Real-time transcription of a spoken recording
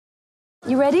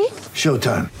You ready?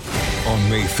 Showtime. On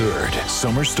May 3rd,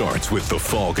 summer starts with The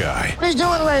Fall Guy. Let's do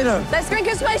it later. Let's drink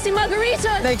a spicy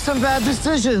margarita. Make some bad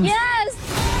decisions. Yes!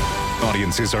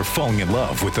 Audiences are falling in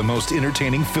love with the most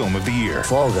entertaining film of the year.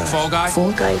 Fall Guy. Fall Guy?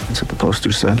 Fall guy. That's what the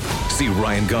poster said. See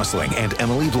Ryan Gosling and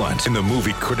Emily Blunt in the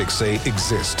movie critics say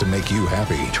exists to make you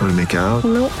happy. Trying to make it out?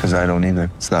 Nope. Because I don't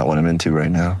either. It's not what I'm into right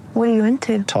now. What are you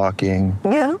into? Talking.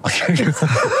 Yeah.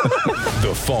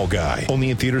 The Fall Guy.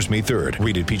 Only in theaters May 3rd.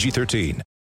 Rated PG-13.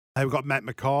 Hey, we've got Matt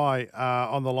Mackay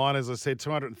on the line, as I said,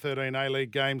 213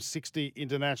 A-League games, 60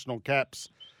 international caps.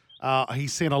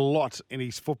 He's seen a lot in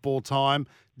his football time.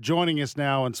 Joining us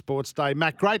now on Sports Day.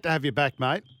 Matt, great to have you back,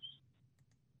 mate.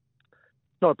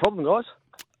 Not a problem, guys.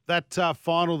 That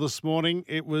final this morning,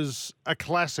 it was a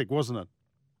classic, wasn't it?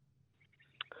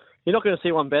 You're not going to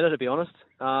see one better, to be honest.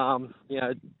 Two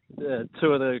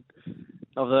of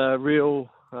the real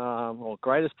or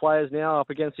greatest players now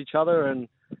up against each other, and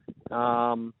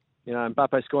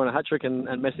Mbappe scoring a hat-trick and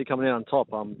Messi coming out on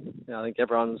top. I think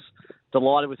everyone's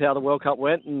delighted with how the World Cup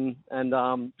went and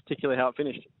particularly how it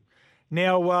finished.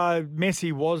 Now,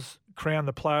 Messi was crowned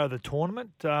the player of the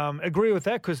tournament. Agree with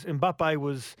that, because Mbappe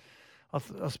was,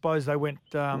 I suppose they went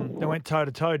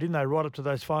toe-to-toe, didn't they, right up to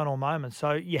those final moments.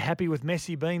 So you're happy with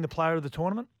Messi being the player of the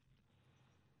tournament?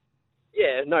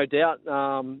 Yeah, no doubt.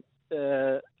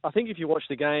 I think if you watch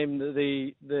the game,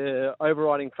 the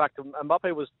overriding factor,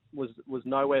 Mbappe was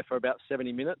nowhere for about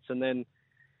 70 minutes, and then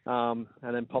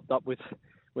popped up with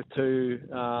two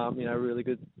really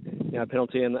good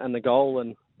penalty and the goal,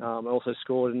 and also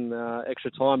scored in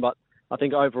extra time. But I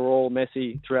think overall,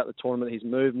 Messi throughout the tournament, his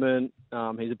movement,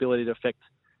 his ability to affect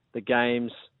the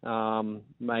games,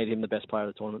 made him the best player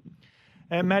of the tournament.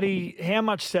 And Matty, how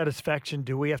much satisfaction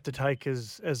do we have to take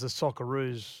as the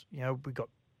Socceroos?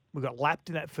 We got lapped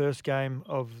in that first game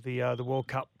of the World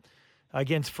Cup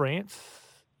against France,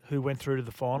 who went through to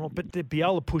the final. But to be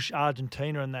able to push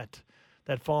Argentina in that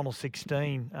final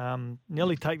 16,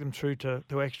 nearly take them through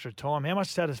to extra time. How much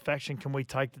satisfaction can we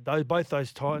take that both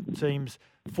those teams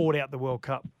fought out the World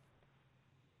Cup?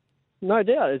 No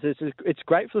doubt. It's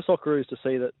great for the Socceroos to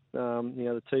see that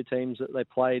the two teams that they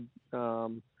played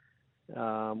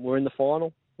were in the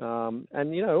final.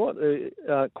 And you know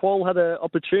what? Qual had an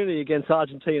opportunity against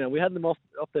Argentina. We had them off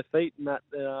their feet in that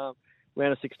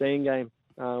round of 16 game.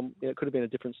 It could have been a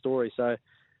different story. So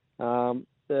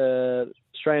the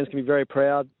Australians can be very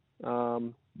proud. They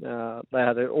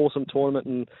had an awesome tournament,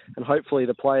 and hopefully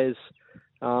the players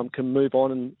can move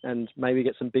on and maybe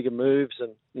get some bigger moves,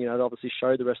 and they obviously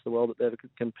show the rest of the world that they can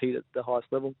compete at the highest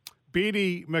level.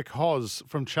 Beardy McHoz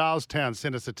from Charlestown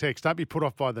sent us a text. Don't be put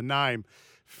off by the name.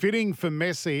 Fitting for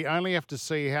Messi, only have to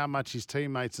see how much his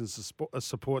teammates and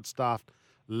support staff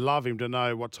love him to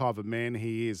know what type of man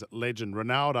he is. Legend.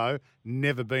 Ronaldo,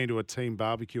 never been to a team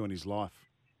barbecue in his life.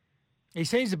 He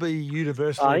seems to be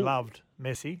universally loved,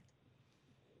 Messi.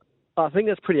 I think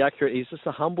that's pretty accurate. He's just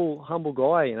a humble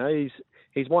guy.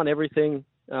 He's won everything.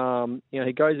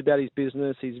 He goes about his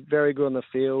business. He's very good on the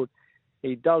field.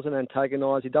 He doesn't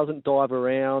antagonise. He doesn't dive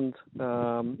around.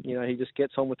 He just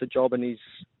gets on with the job, and he's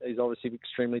obviously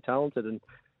extremely talented. And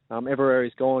everywhere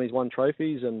he's gone, he's won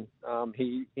trophies, and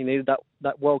he needed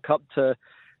that World Cup to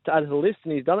add to the list,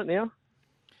 and he's done it now.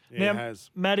 Yeah, he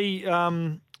has. Matty,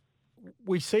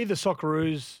 we see the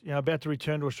Socceroos, about to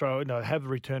return to Australia. Have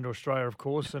returned to Australia, of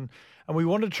course, and we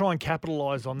want to try and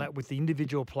capitalise on that with the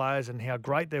individual players and how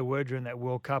great they were during that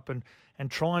World Cup, and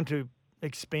trying to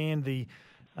expand the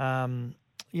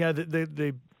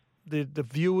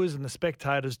viewers and the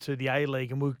spectators to the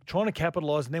A-League, and we're trying to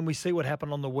capitalise, and then we see what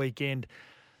happened on the weekend.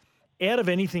 Out of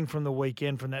anything from the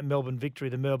weekend, from that Melbourne victory,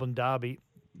 the Melbourne Derby,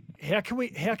 how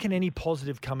can any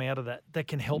positive come out of that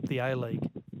can help the A-League?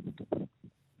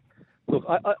 Look,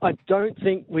 I don't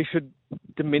think we should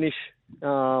diminish,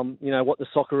 what the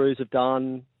Socceroos have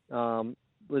done.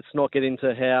 Let's not get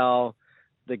into how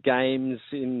the game's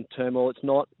in turmoil. It's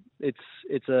not.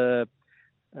 It's a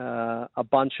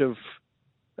bunch of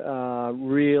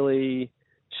really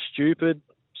stupid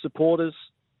supporters.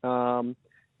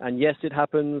 And yes, it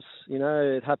happens.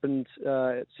 It happened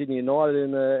at Sydney United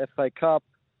in the FA Cup.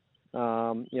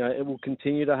 It will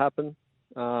continue to happen.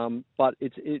 But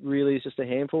it really is just a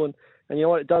handful. And you know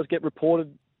what? It does get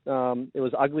reported. It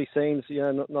was ugly scenes.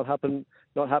 Not happy.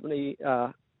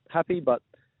 But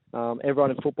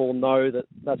everyone in football know that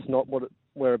that's not what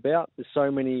we're about. There's so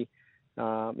many.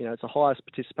 It's the highest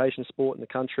participation sport in the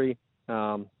country.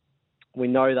 We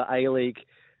know the A-League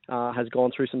has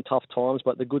gone through some tough times,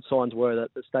 but the good signs were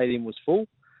that the stadium was full,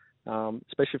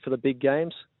 especially for the big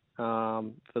games,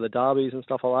 for the derbies and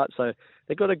stuff like that. So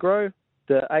they've got to grow.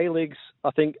 The A-Leagues,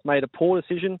 I think, made a poor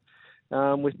decision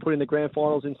with putting the grand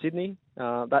finals in Sydney.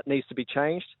 That needs to be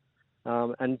changed,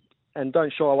 and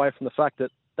don't shy away from the fact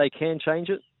that they can change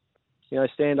it.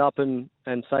 Stand up and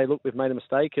say, look, we've made a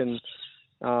mistake, and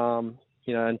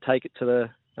and take it to the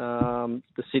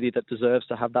city that deserves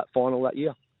to have that final that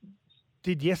year.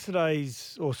 Did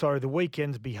the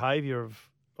weekend's behaviour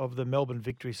of the Melbourne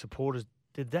Victory supporters,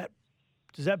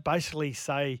 does that basically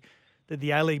say that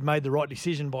the A-League made the right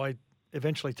decision by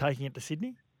eventually taking it to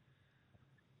Sydney?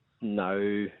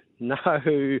 No,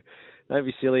 don't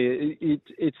be silly.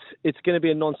 It's going to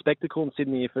be a non-spectacle in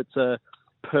Sydney if it's a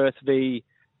Perth v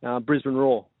Brisbane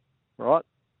Roar, right?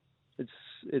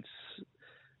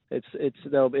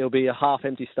 It'll be a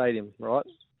half-empty stadium, right?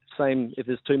 Same if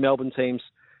there's two Melbourne teams.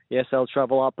 Yes, they'll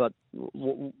travel up, but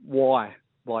why?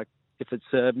 Like, if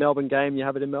it's a Melbourne game, you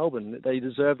have it in Melbourne. They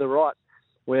deserve the right.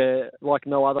 Where, like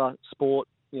no other sport,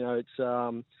 it's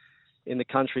in the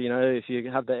country, if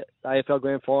you have the AFL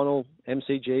Grand Final,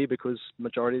 MCG, because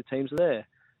majority of the teams are there.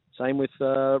 Same with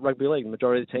rugby league,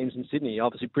 majority of the teams in Sydney.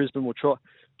 Obviously, Brisbane will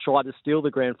try to steal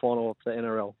the grand final of the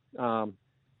NRL.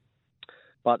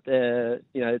 But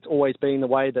it's always been the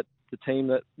way that the team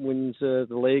that wins the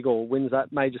league or wins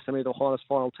that major semi, the highest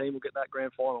final team, will get that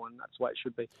grand final, and that's the way it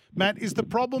should be. Matt, is the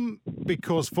problem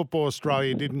because Football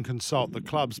Australia didn't consult the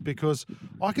clubs? Because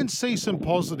I can see some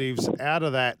positives out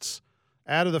of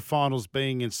the finals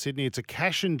being in Sydney. It's a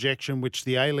cash injection which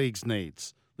the A-Leagues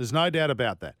needs. There's no doubt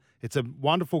about that. It's a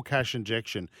wonderful cash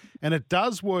injection. And it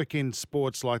does work in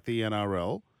sports like the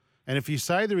NRL. And if you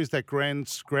say there is that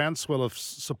groundswell of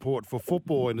support for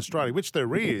football in Australia, which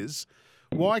there is,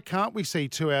 why can't we see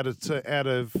two out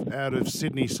of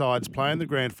Sydney sides playing the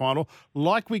grand final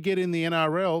like we get in the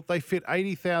NRL? They fit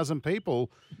 80,000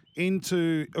 people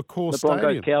into a core stadium. The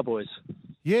Broncos Cowboys.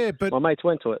 Yeah, but my mates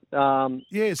went to it.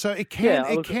 So it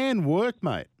can work,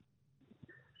 mate.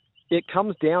 It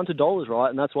comes down to dollars, right?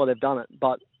 And that's why they've done it.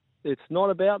 But it's not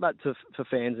about that for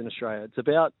fans in Australia. It's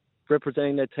about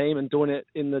representing their team and doing it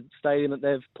in the stadium that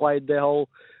they've played their whole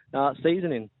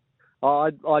season in.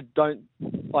 I don't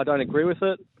agree with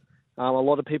it. A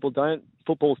lot of people don't.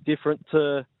 Football's different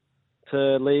to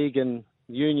league and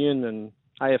union and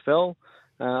AFL,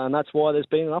 and that's why there's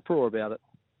been an uproar about it.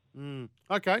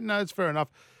 Okay, no, it's fair enough.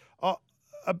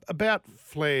 About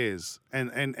flares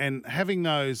and having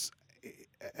those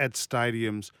at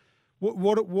stadiums,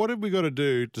 what have we got to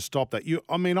do to stop that?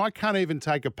 I can't even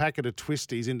take a packet of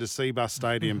twisties into Seabus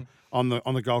Stadium on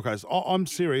the Gold Coast. I'm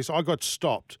serious. I got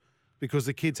stopped because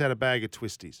the kids had a bag of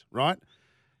twisties, right?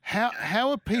 How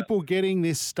are people getting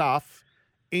this stuff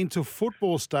into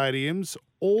football stadiums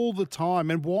all the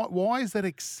time, and why is that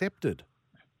accepted?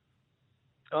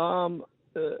 I'm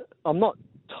not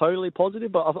totally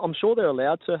positive, but I'm sure they're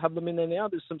allowed to have them in there now.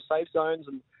 There's some safe zones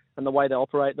and the way they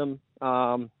operate them.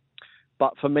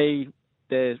 But for me,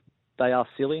 they are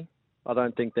silly. I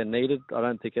don't think they're needed. I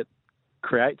don't think it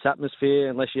creates atmosphere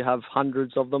unless you have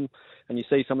hundreds of them. And you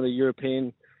see some of the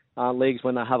European leagues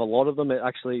when they have a lot of them. It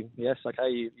actually, yes, okay,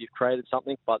 you've created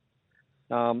something. But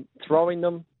throwing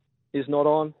them is not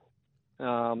on.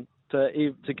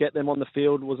 To get them on the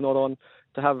field was not on.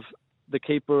 To have the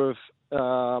keeper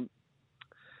of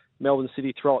Melbourne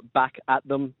City throw it back at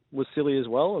them was silly as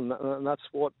well, and that's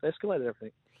what escalated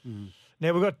everything.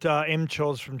 Now, we've got M.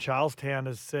 Chos from Charlestown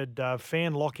has said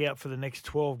fan lockout for the next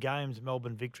 12 games,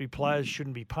 Melbourne Victory. Players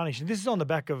shouldn't be punished. And this is on the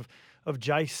back of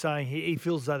Jace saying he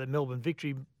feels though that Melbourne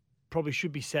Victory probably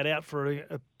should be sat out for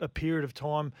a period of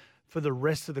time for the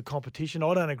rest of the competition.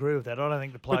 I don't agree with that. I don't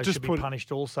think the players should be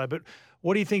punished also. But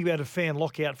what do you think about a fan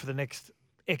lockout for the next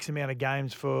X amount of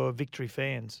games for Victory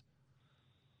fans?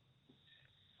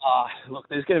 Look,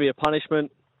 there's going to be a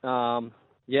punishment.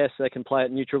 Yes, they can play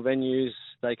at neutral venues.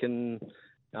 They can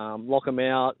lock them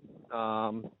out.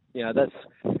 That's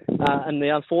and the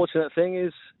unfortunate thing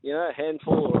is, a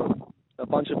handful or a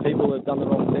bunch of people who have done the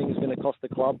wrong thing is going to cost the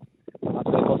club. It's going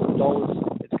to cost them dollars.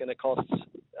 It's going to cost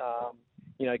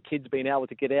kids being able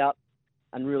to get out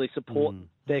and really support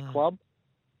their club,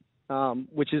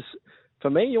 which is, for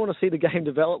me, you want to see the game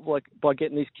develop by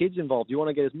getting these kids involved. You want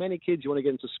to get as many kids. You want to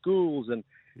get into schools and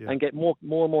get more and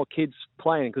more kids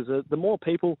playing, because the more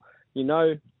people,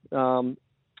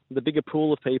 the bigger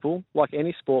pool of people. Like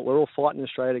any sport, we're all fighting in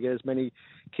Australia to get as many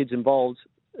kids involved.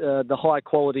 The high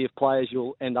quality of players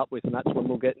you'll end up with, and that's when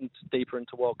we'll get deeper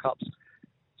into World Cups.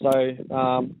 So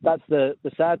that's the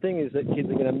sad thing, is that kids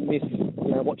are going to miss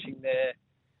watching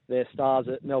their stars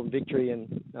at Melbourne Victory,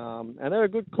 and they're a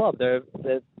good club. They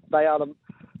are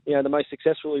the most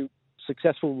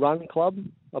successful run club,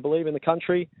 I believe, in the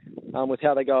country, with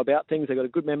how they go about things. They've got a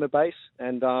good member base,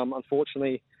 and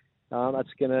unfortunately, that's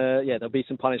gonna there'll be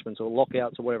some punishments or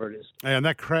lockouts or whatever it is. And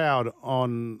that crowd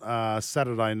on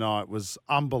Saturday night was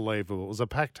unbelievable. It was a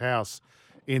packed house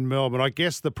in Melbourne. I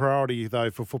guess the priority,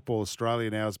 though, for Football Australia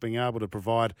now is being able to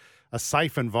provide a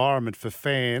safe environment for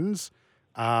fans,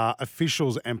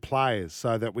 officials and players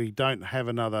so that we don't have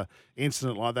another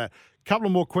incident like that. A couple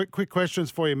of more quick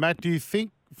questions for you, Matt. Do you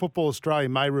think Football Australia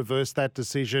may reverse that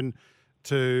decision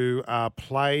to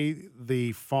play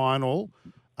the final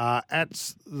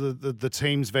at the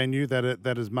team's venue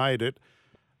that has made it?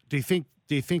 Do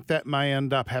you think that may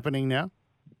end up happening now?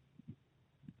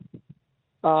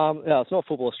 It's not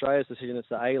Football Australia's decision; it's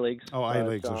the A-League's. Oh,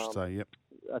 A-Leagues, I should say. Yep.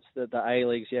 That's the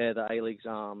A-League's. Yeah, the A-League's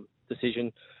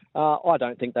decision. I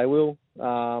don't think they will.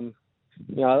 You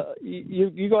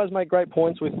guys make great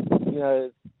points with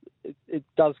it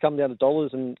does come down to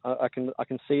dollars, and I can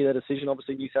see their decision.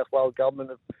 Obviously, New South Wales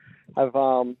government have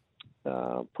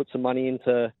put some money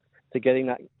into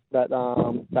getting that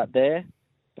there.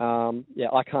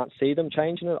 I can't see them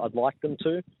changing it. I'd like them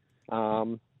to.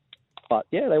 But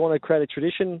they want to create a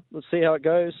tradition. Let's see how it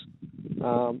goes.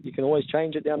 You can always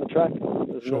change it down the track.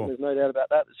 There's no doubt about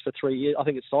that. It's for 3 years. I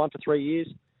think it's signed for 3 years.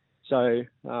 So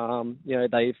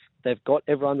they've got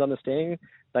everyone's understanding.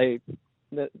 They're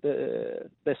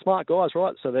smart guys,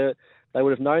 right? So they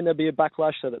would have known there'd be a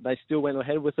backlash, so that they still went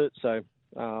ahead with it. So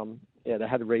they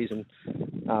had a reason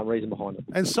behind it.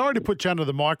 And sorry to put you under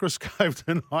the microscope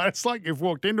tonight. It's like you've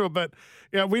walked into it, but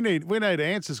we need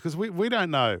answers because we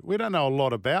don't know. We don't know a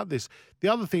lot about this. The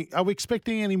other thing, are we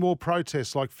expecting any more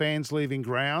protests, like fans leaving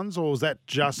grounds, or was that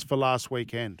just for last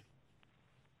weekend?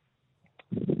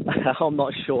 I'm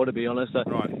not sure, to be honest.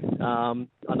 Right. I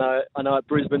know at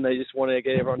Brisbane they just wanted to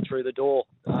get everyone through the door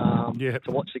to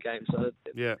watch the game. So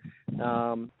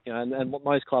and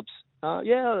most clubs,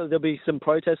 there'll be some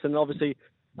protests, and obviously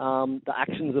the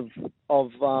actions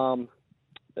of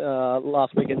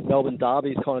last weekend's Melbourne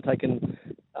derby has kind of taken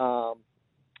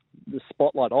the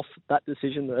spotlight off that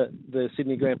decision, the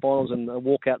Sydney Grand Finals and the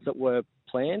walkouts that were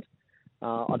planned.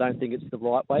 I don't think it's the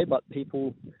right way, but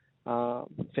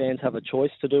fans have a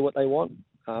choice to do what they want.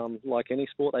 Like any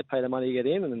sport, they pay the money to get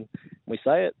in, and we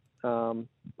say it.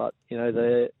 But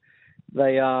I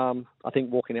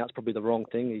think walking out is probably the wrong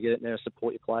thing. You get in there and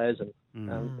support your players, and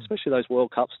especially those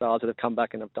World Cup stars that have come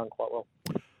back and have done quite well.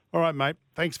 All right, mate.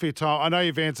 Thanks for your time. I know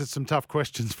you've answered some tough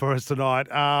questions for us tonight.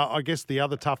 I guess the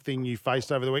other tough thing you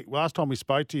faced over the week, last time we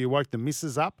spoke to you, woke the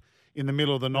missus up in the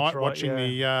middle of the night watching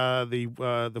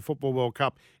the Football World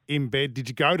Cup in bed. Did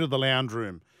you go to the lounge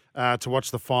room to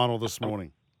watch the final this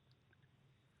morning?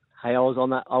 Hey, I was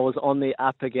on the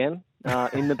app again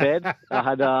in the bed. I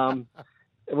had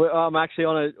we're on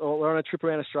a trip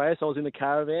around Australia, so I was in the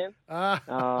caravan.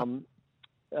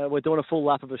 We're doing a full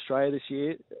lap of Australia this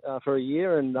year for a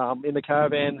year, and in the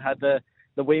caravan had the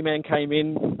wee man came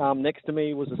in next to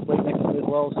me, was asleep next to me as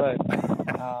well. So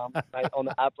on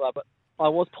the app, but I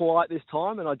was polite this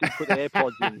time, and I did put the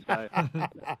AirPods in to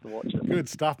watch it. Good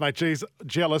stuff, mate. Geez,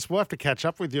 jealous. We'll have to catch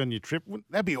up with you on your trip.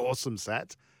 That'd be awesome,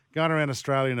 Sats. Going around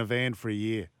Australia in a van for a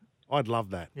year. I'd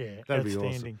love that. Yeah, that'd be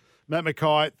awesome. Matt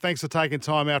Mackay, thanks for taking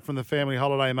time out from the family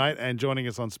holiday, mate, and joining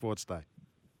us on Sports Day.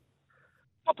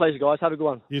 My pleasure, guys. Have a good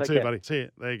one. You Take too, care. buddy. See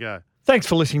you. There you go. Thanks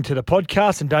for listening to the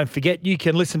podcast, and don't forget you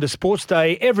can listen to Sports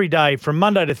Day every day from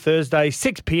Monday to Thursday,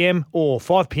 6 p.m. or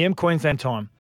 5 p.m. Queensland time.